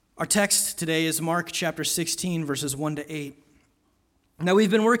Our text today is Mark chapter 16, verses 1 to 8. Now, we've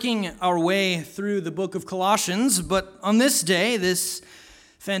been working our way through the book of Colossians, but on this day, this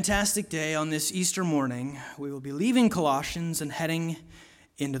fantastic day, on this Easter morning, we will be leaving Colossians and heading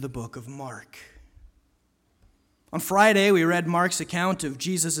into the book of Mark. On Friday, we read Mark's account of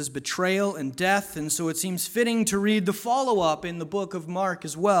Jesus' betrayal and death, and so it seems fitting to read the follow-up in the book of Mark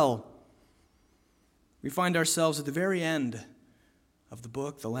as well. We find ourselves at the very end of the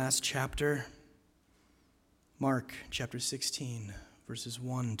book, the last chapter, Mark chapter 16, verses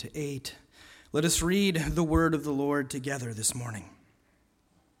 1 to 8. Let us read the word of the Lord together this morning.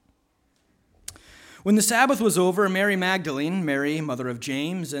 When the Sabbath was over, Mary Magdalene, Mary, mother of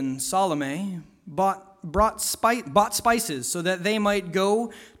James, and Salome bought spices so that they might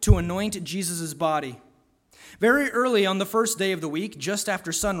go to anoint Jesus' body. Very early on the first day of the week, just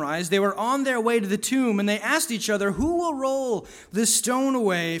after sunrise, they were on their way to the tomb, and they asked each other, "Who will roll this stone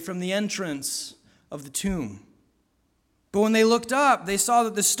away from the entrance of the tomb?" But when they looked up, they saw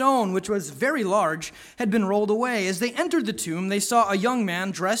that the stone, which was very large, had been rolled away. As they entered the tomb, they saw a young man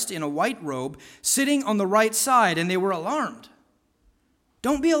dressed in a white robe sitting on the right side, and they were alarmed.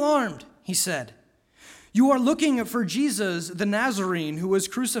 "Don't be alarmed," he said. "You are looking for Jesus, the Nazarene, who was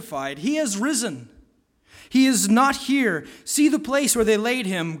crucified. He has risen. He is not here. See the place where they laid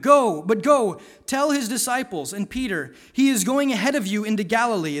him. Go, tell his disciples and Peter, he is going ahead of you into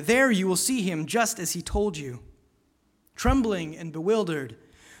Galilee. There you will see him just as he told you." Trembling and bewildered,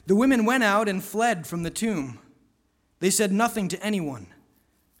 the women went out and fled from the tomb. They said nothing to anyone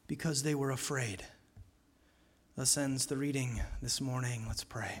because they were afraid. Thus ends the reading this morning. Let's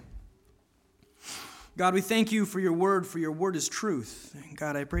pray. God, we thank you for your word is truth.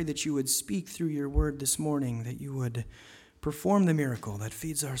 God, I pray that you would speak through your word this morning, that you would perform the miracle that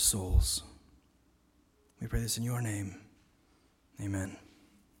feeds our souls. We pray this in your name. Amen.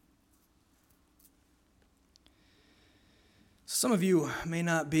 Some of you may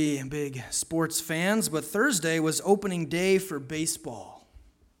not be big sports fans, but Thursday was opening day for baseball.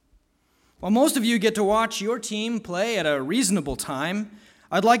 While most of you get to watch your team play at a reasonable time,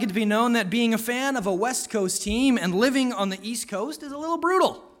 I'd like it to be known that being a fan of a West Coast team and living on the East Coast is a little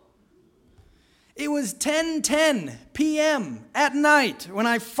brutal. It was 10:10 p.m. at night when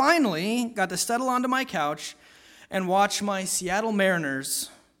I finally got to settle onto my couch and watch my Seattle Mariners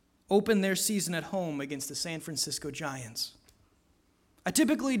open their season at home against the San Francisco Giants. I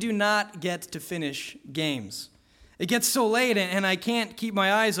typically do not get to finish games. It gets so late and I can't keep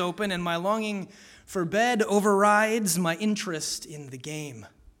my eyes open, and my longing for bed overrides my interest in the game.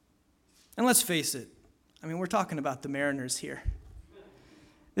 And let's face it, we're talking about the Mariners here.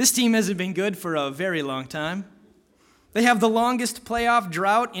 This team hasn't been good for a very long time. They have the longest playoff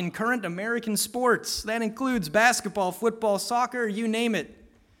drought in current American sports. That includes basketball, football, soccer, you name it.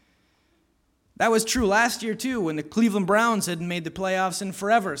 That was true last year, too, when the Cleveland Browns hadn't made the playoffs in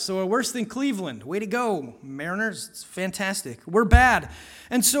forever. So we're worse than Cleveland. Way to go, Mariners. It's fantastic. We're bad.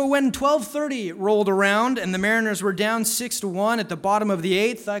 And so when 12:30 rolled around and the Mariners were down 6-1 at the bottom of the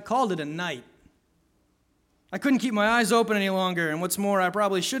eighth, I called it a night. I couldn't keep my eyes open any longer. And what's more, I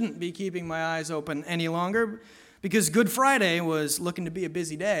probably shouldn't be keeping my eyes open any longer because Good Friday was looking to be a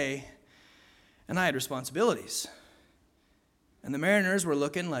busy day, and I had responsibilities. And the Mariners were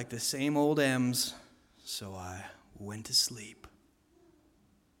looking like the same old M's, so I went to sleep.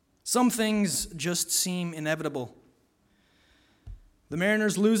 Some things just seem inevitable. The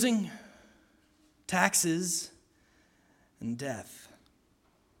Mariners losing, taxes, and death.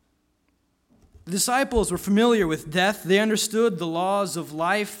 The disciples were familiar with death. They understood the laws of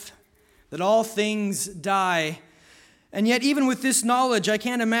life, that all things die. And yet, even with this knowledge, I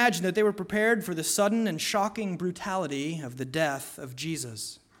can't imagine that they were prepared for the sudden and shocking brutality of the death of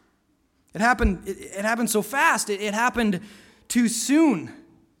Jesus. It happened so fast. It happened too soon.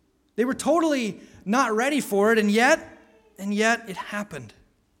 They were totally not ready for it, and yet it happened.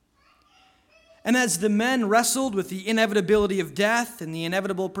 And as the men wrestled with the inevitability of death and the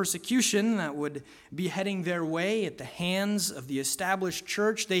inevitable persecution that would be heading their way at the hands of the established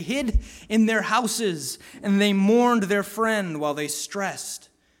church, they hid in their houses and they mourned their friend while they stressed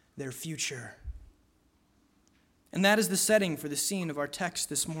their future. And that is the setting for the scene of our text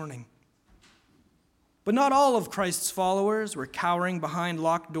this morning. But not all of Christ's followers were cowering behind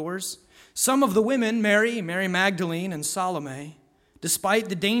locked doors. Some of the women, Mary Magdalene, and Salome, despite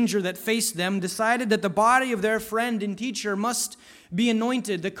the danger that faced them, decided that the body of their friend and teacher must be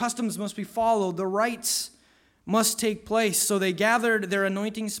anointed, the customs must be followed, the rites must take place. So they gathered their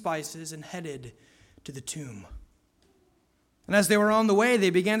anointing spices and headed to the tomb. And as they were on the way,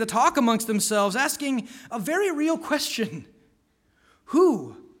 they began to talk amongst themselves, asking a very real question.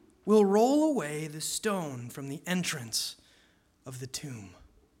 Who will roll away the stone from the entrance of the tomb.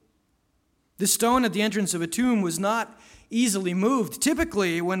 The stone at the entrance of a tomb was not easily moved.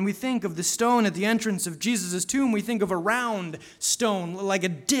 Typically, when we think of the stone at the entrance of Jesus' tomb, we think of a round stone, like a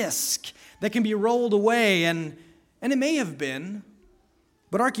disc that can be rolled away, and it may have been,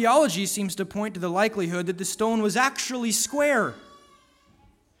 but archaeology seems to point to the likelihood that the stone was actually square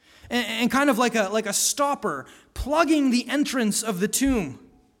and kind of like a stopper, plugging the entrance of the tomb.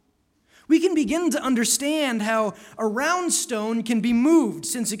 We can begin to understand how a round stone can be moved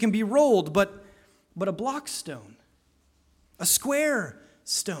since it can be rolled, but a block stone, a square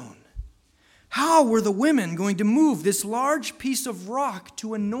stone. How were the women going to move this large piece of rock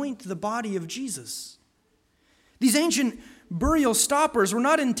to anoint the body of Jesus? These ancient burial stoppers were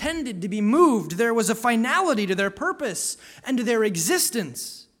not intended to be moved. There was a finality to their purpose and to their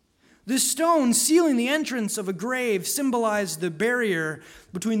existence. The stone sealing the entrance of a grave symbolized the barrier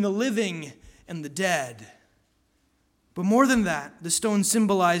between the living and the dead. But more than that, the stone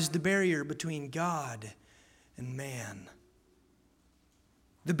symbolized the barrier between God and man.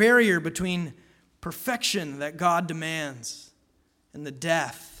 The barrier between perfection that God demands and the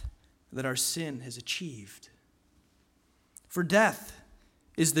death that our sin has achieved. For death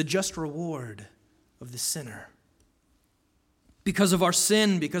is the just reward of the sinner. Because of our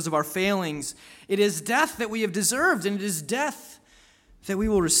sin, because of our failings, it is death that we have deserved, and it is death that we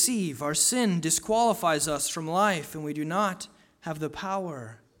will receive. Our sin disqualifies us from life, and we do not have the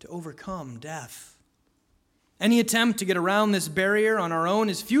power to overcome death. Any attempt to get around this barrier on our own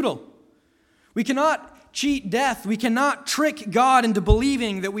is futile. We cannot cheat death. We cannot trick God into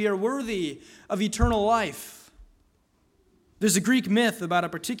believing that we are worthy of eternal life. There's a Greek myth about a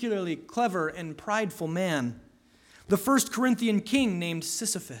particularly clever and prideful man, the first Corinthian king named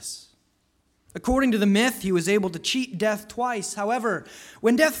Sisyphus. According to the myth, he was able to cheat death twice. However,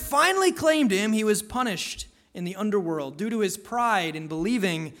 when death finally claimed him, he was punished in the underworld due to his pride in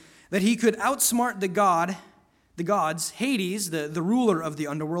believing that he could outsmart the gods. Hades, the ruler of the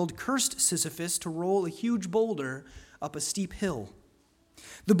underworld, cursed Sisyphus to roll a huge boulder up a steep hill.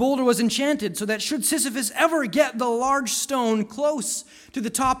 The boulder was enchanted so that should Sisyphus ever get the large stone close to the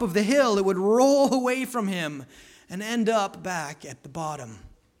top of the hill, it would roll away from him and end up back at the bottom.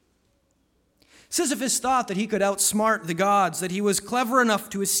 Sisyphus thought that he could outsmart the gods, that he was clever enough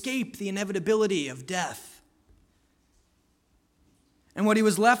to escape the inevitability of death. And what he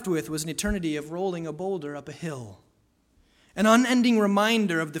was left with was an eternity of rolling a boulder up a hill. An unending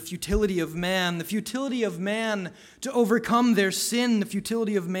reminder of the futility of man to overcome their sin, the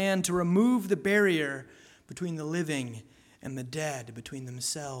futility of man to remove the barrier between the living and the dead, between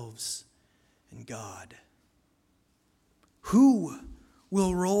themselves and God. Who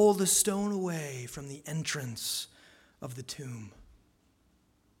will roll the stone away from the entrance of the tomb?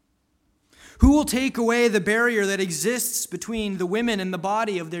 Who will take away the barrier that exists between the women and the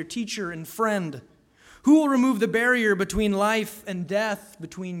body of their teacher and friend? Who will remove the barrier between life and death,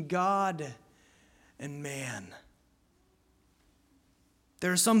 between God and man?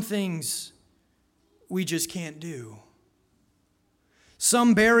 There are some things we just can't do.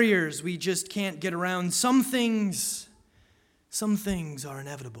 Some barriers we just can't get around. Some things are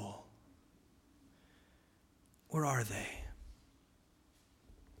inevitable. Or are they?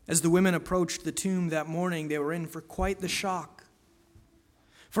 As the women approached the tomb that morning, they were in for quite the shock.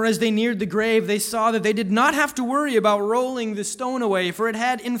 For as they neared the grave, they saw that they did not have to worry about rolling the stone away, for it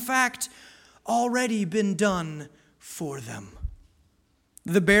had, in fact, already been done for them.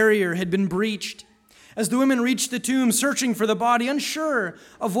 The barrier had been breached. As the women reach the tomb, searching for the body, unsure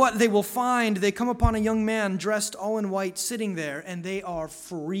of what they will find, they come upon a young man dressed all in white sitting there, and they are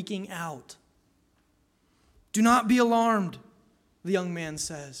freaking out. "Do not be alarmed," the young man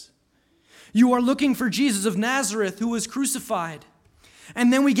says. "You are looking for Jesus of Nazareth, who was crucified."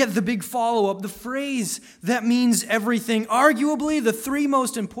 And then we get the big follow-up, the phrase that means everything, arguably the three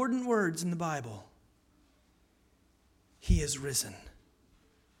most important words in the Bible. He is risen.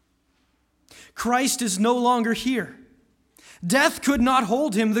 Christ is no longer here. Death could not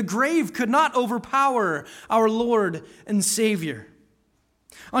hold him. The grave could not overpower our Lord and Savior.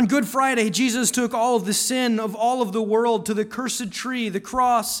 On Good Friday, Jesus took all of the sin of all of the world to the cursed tree, the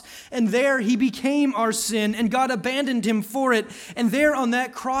cross, and there he became our sin, and God abandoned him for it, and there on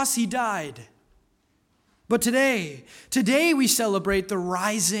that cross he died. But today we celebrate the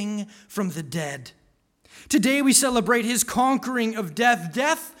rising from the dead. Today we celebrate his conquering of death.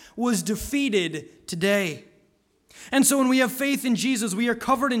 Death was defeated today. And so when we have faith in Jesus, we are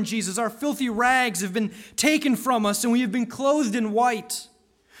covered in Jesus. Our filthy rags have been taken from us, and we have been clothed in white.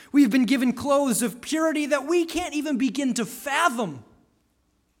 We have been given clothes of purity that we can't even begin to fathom.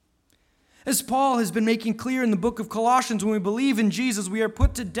 As Paul has been making clear in the book of Colossians, when we believe in Jesus, we are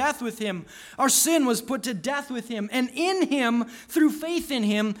put to death with him. Our sin was put to death with him. And in him, through faith in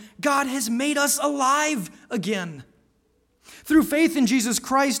him, God has made us alive again. Through faith in Jesus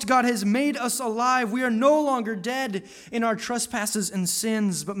Christ, God has made us alive. We are no longer dead in our trespasses and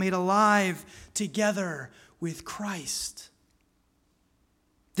sins, but made alive together with Christ.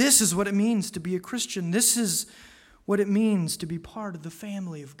 This is what it means to be a Christian. This is what it means to be part of the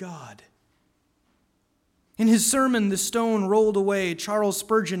family of God. In his sermon, The Stone Rolled Away, Charles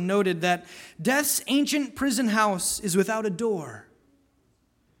Spurgeon noted that death's ancient prison house is without a door.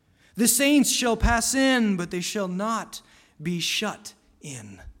 The saints shall pass in, but they shall not be shut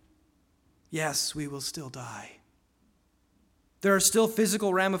in. Yes, we will still die. There are still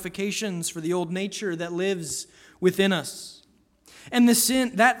physical ramifications for the old nature that lives within us. And the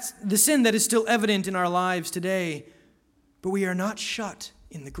sin that is still evident in our lives today, but we are not shut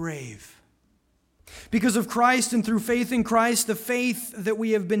in the grave. Because of Christ and through faith in Christ, the faith that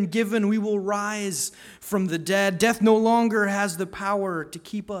we have been given, we will rise from the dead. Death no longer has the power to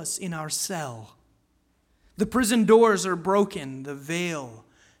keep us in our cell. The prison doors are broken. The veil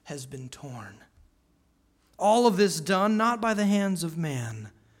has been torn. All of this done not by the hands of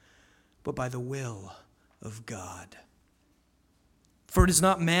man, but by the will of God. For it is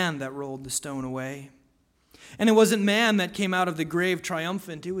not man that rolled the stone away. And it wasn't man that came out of the grave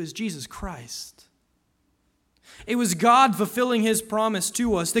triumphant. It was Jesus Christ. It was God fulfilling his promise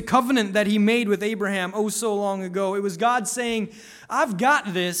to us, the covenant that he made with Abraham oh so long ago. It was God saying, I've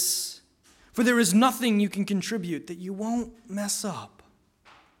got this, for there is nothing you can contribute that you won't mess up.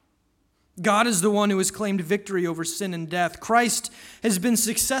 God is the one who has claimed victory over sin and death. Christ has been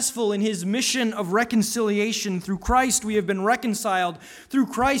successful in his mission of reconciliation. Through Christ we have been reconciled. Through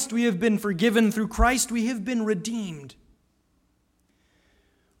Christ we have been forgiven. Through Christ we have been redeemed.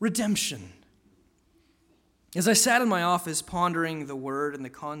 Redemption. As I sat in my office pondering the word and the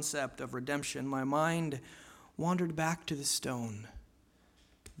concept of redemption, my mind wandered back to the stone,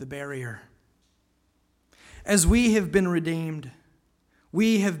 the barrier. As we have been redeemed,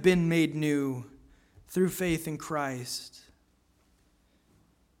 we have been made new through faith in Christ.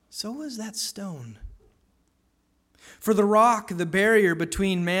 So was that stone. For the rock, the barrier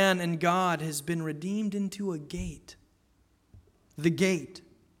between man and God, has been redeemed into a gate. The gate.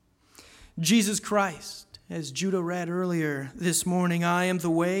 Jesus Christ. As Judah read earlier this morning, I am the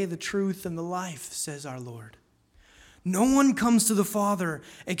way, the truth, and the life, says our Lord. No one comes to the Father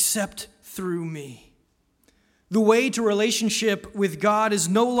except through me. The way to relationship with God is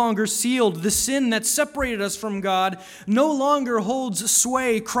no longer sealed. The sin that separated us from God no longer holds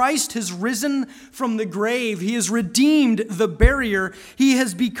sway. Christ has risen from the grave. He has redeemed the barrier. He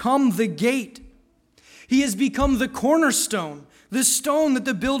has become the gate. He has become the cornerstone. The stone that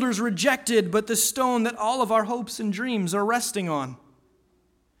the builders rejected, but the stone that all of our hopes and dreams are resting on,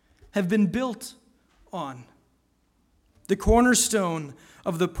 have been built on. The cornerstone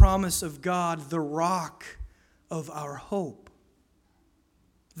of the promise of God, the rock of our hope.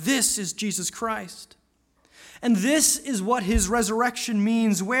 This is Jesus Christ. And this is what his resurrection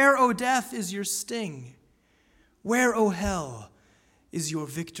means. Where, O death, is your sting? Where, O hell, is your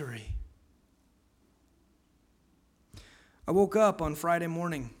victory? I woke up on Friday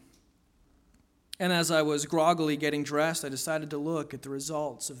morning, and as I was groggily getting dressed, I decided to look at the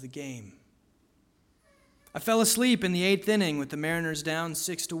results of the game. I fell asleep in the 8th inning with the Mariners down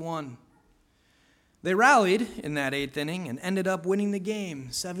 6-1. They rallied in that 8th inning and ended up winning the game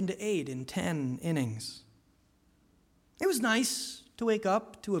 7-8 in 10 innings. It was nice to wake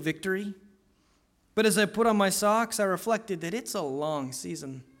up to a victory, but as I put on my socks, I reflected that it's a long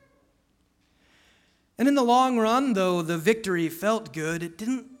season. And in the long run, though the victory felt good, it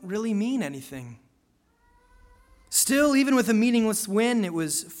didn't really mean anything. Still, even with a meaningless win, it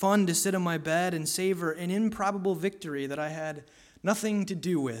was fun to sit on my bed and savor an improbable victory that I had nothing to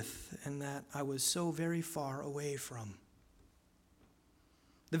do with and that I was so very far away from.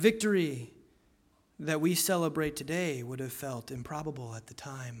 The victory that we celebrate today would have felt improbable at the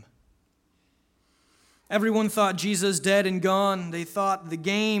time. Everyone thought Jesus dead and gone. They thought the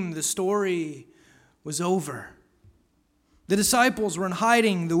game, the story, was over. The disciples were in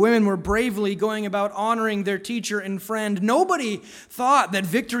hiding. The women were bravely going about honoring their teacher and friend. Nobody thought that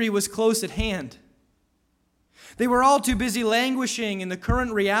victory was close at hand. They were all too busy languishing in the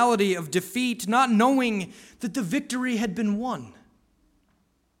current reality of defeat, not knowing that the victory had been won.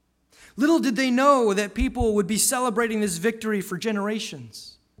 Little did they know that people would be celebrating this victory for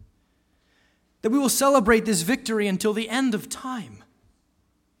generations. That we will celebrate this victory until the end of time.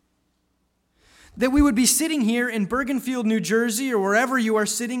 that we would be sitting here in Bergenfield, New Jersey, or wherever you are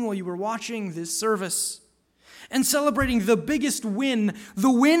sitting while you were watching this service, and celebrating the biggest win,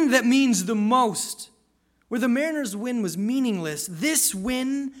 the win that means the most. Where the Mariners' win was meaningless, this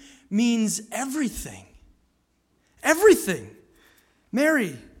win means everything. Everything.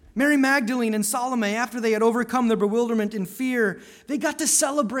 Mary Magdalene and Salome, after they had overcome their bewilderment and fear, they got to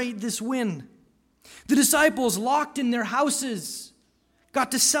celebrate this win. The disciples, locked in their houses,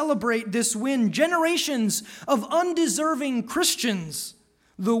 got to celebrate this win. Generations of undeserving Christians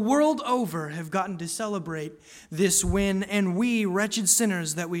the world over have gotten to celebrate this win, and we, wretched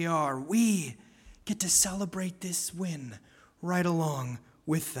sinners that we are, we get to celebrate this win right along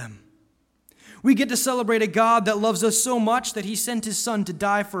with them. We get to celebrate a God that loves us so much that he sent his Son to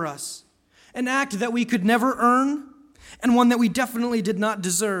die for us, an act that we could never earn and one that we definitely did not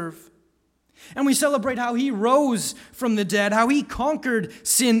deserve. And we celebrate how he rose from the dead, how he conquered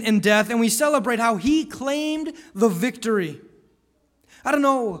sin and death, and we celebrate how he claimed the victory. I don't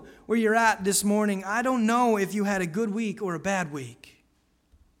know where you're at this morning. I don't know if you had a good week or a bad week.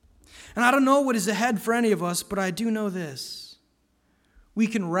 And I don't know what is ahead for any of us, but I do know this. We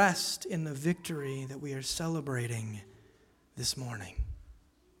can rest in the victory that we are celebrating this morning.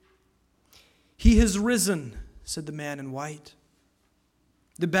 He has risen, said the man in white.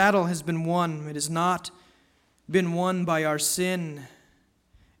 The battle has been won. It has not been won by our sin.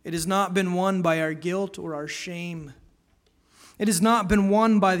 It has not been won by our guilt or our shame. It has not been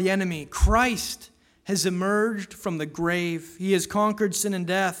won by the enemy. Christ has emerged from the grave. He has conquered sin and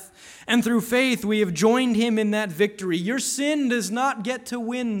death. And through faith, we have joined him in that victory. Your sin does not get to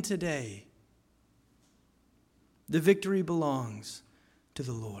win today. The victory belongs to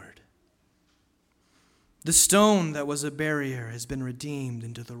the Lord. The stone that was a barrier has been redeemed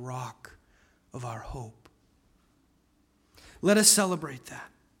into the rock of our hope. Let us celebrate that.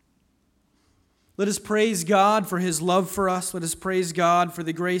 Let us praise God for his love for us. Let us praise God for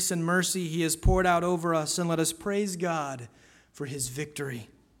the grace and mercy he has poured out over us. And let us praise God for his victory.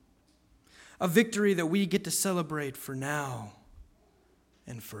 A victory that we get to celebrate for now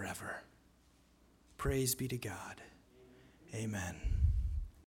and forever. Praise be to God. Amen.